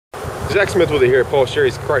Zach Smith with it here at Paul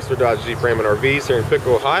Sherry's Chrysler Dodge Jeep Ram and RVs here in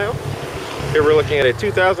Piqua, Ohio. Here we're looking at a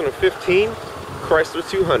 2015 Chrysler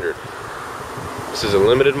 200. This is a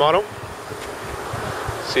limited model.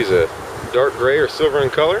 This is a dark gray or silver in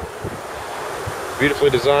color. Beautifully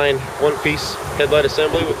designed one-piece headlight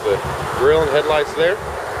assembly with the grille and headlights there.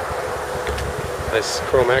 Nice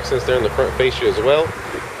chrome accents there in the front fascia as well.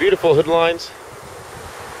 Beautiful hood lines.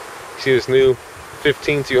 You see this new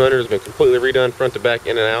 15-200 has been completely redone front to back,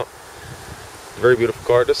 in and out. Very beautiful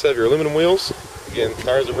car. It does have your aluminum wheels. Again,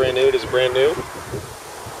 tires are brand new. It is brand new.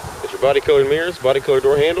 It's your body colored mirrors, body colored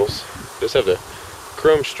door handles. It does have the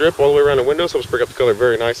chrome strip all the way around the windows. Helps break up the color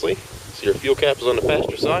very nicely. See your fuel cap is on the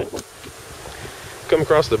passenger side. Come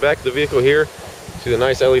across the back of the vehicle here. See the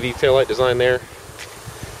nice LED taillight design there.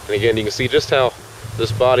 And again, you can see just how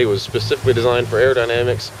this body was specifically designed for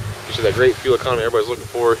aerodynamics. Gives you that great fuel economy everybody's looking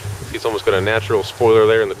for. See, it's almost got a natural spoiler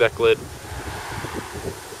there in the deck lid.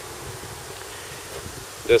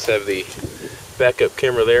 It does have the backup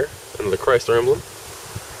camera there under the Chrysler emblem.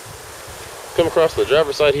 Come across the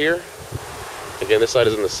driver's side here. Again, this side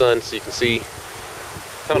is in the sun, so you can see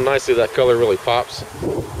how nicely that color really pops.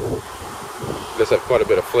 It does have quite a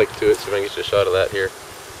bit of flake to it, so if I can get you a shot of that here.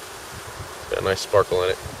 Got a nice sparkle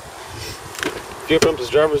in it. If you open up this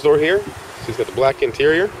driver's door here, see it's got the black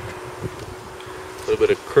interior. A little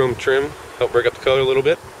bit of chrome trim, help break up the color a little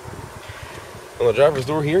bit. On the driver's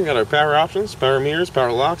door here, we got our power options, power mirrors,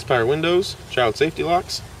 power locks, power windows, child safety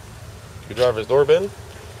locks. Your driver's door bin.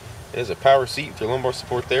 There's a power seat with your lumbar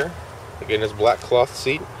support there. Again, it's a black cloth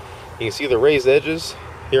seat. You can see the raised edges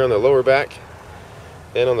here on the lower back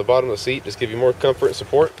and on the bottom of the seat. Just give you more comfort and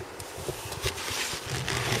support.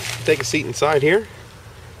 Take a seat inside here.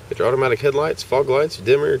 Get your automatic headlights, fog lights, your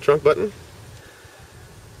dimmer, your trunk button.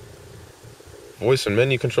 Voice and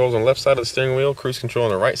menu controls on the left side of the steering wheel, cruise control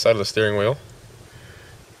on the right side of the steering wheel.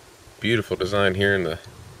 Beautiful design here in it's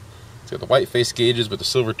got the white face gauges with the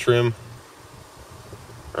silver trim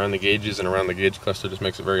around the gauges and around the gauge cluster. Just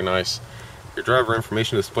makes it very nice. Your driver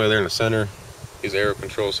information display there in the center. These aero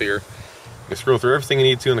controls here. You can scroll through everything you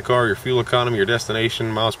need to in the car, your fuel economy, your destination,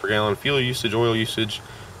 miles per gallon, fuel usage, oil usage,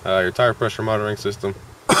 your tire pressure monitoring system.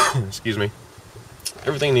 Excuse me.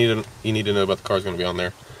 Everything you need to know about the car is going to be on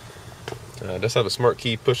there. It does have a smart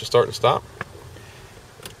key push to start and stop.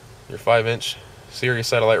 Your 5-inch Sirius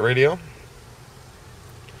satellite radio.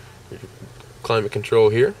 Your climate control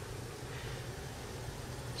here.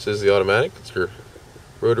 This is the automatic. It's your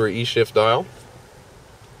rotary E-shift dial.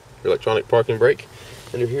 Your electronic parking brake.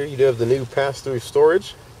 Under here you do have the new pass-through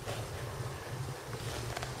storage.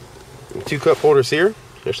 And 2 cup holders here.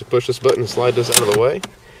 You actually push this button and slide this out of the way.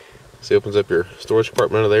 So it opens up your storage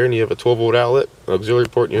compartment under there, and you have a 12-volt outlet, an auxiliary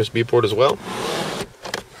port, and USB port as well.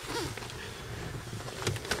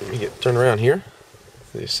 Let me turn around here.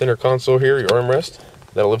 The center console here, your armrest,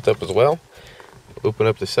 that'll lift up as well. Open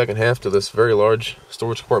up the second half to this very large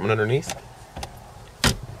storage compartment underneath.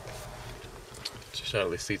 Just a shot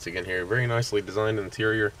of these seats again here. Very nicely designed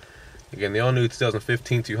interior. Again, the all-new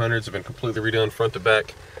 2015 200s have been completely redone front to back.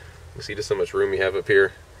 You can see just how much room you have up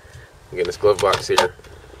here. Again, this glove box here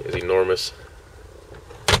is enormous.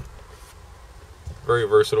 Very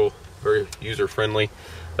versatile, very user-friendly.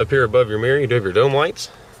 Up here above your mirror, you do have your dome lights.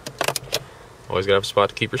 Always gotta have a spot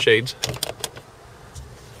to keep your shades.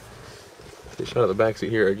 See a shot of the back seat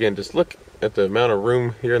here. Again, just look at the amount of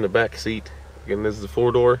room here in the back seat. Again, this is the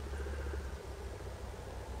 4-door.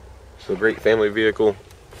 It's a great family vehicle.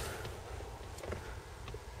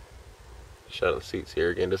 Shot of the seats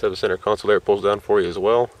here. Again, just have a center console there. It pulls down for you as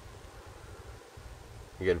well.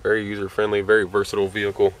 Again, very user-friendly, very versatile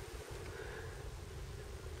vehicle.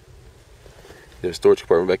 There's a storage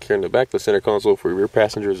compartment back here in the back, the center console for your rear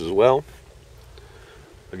passengers as well.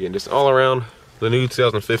 Again, just all around, the new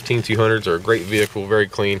 2015 200s are a great vehicle, very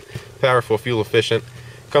clean, powerful, fuel efficient.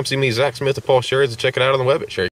 Come see me, Zach Smith of Paul Sherry's, and check it out on the web at Sherry.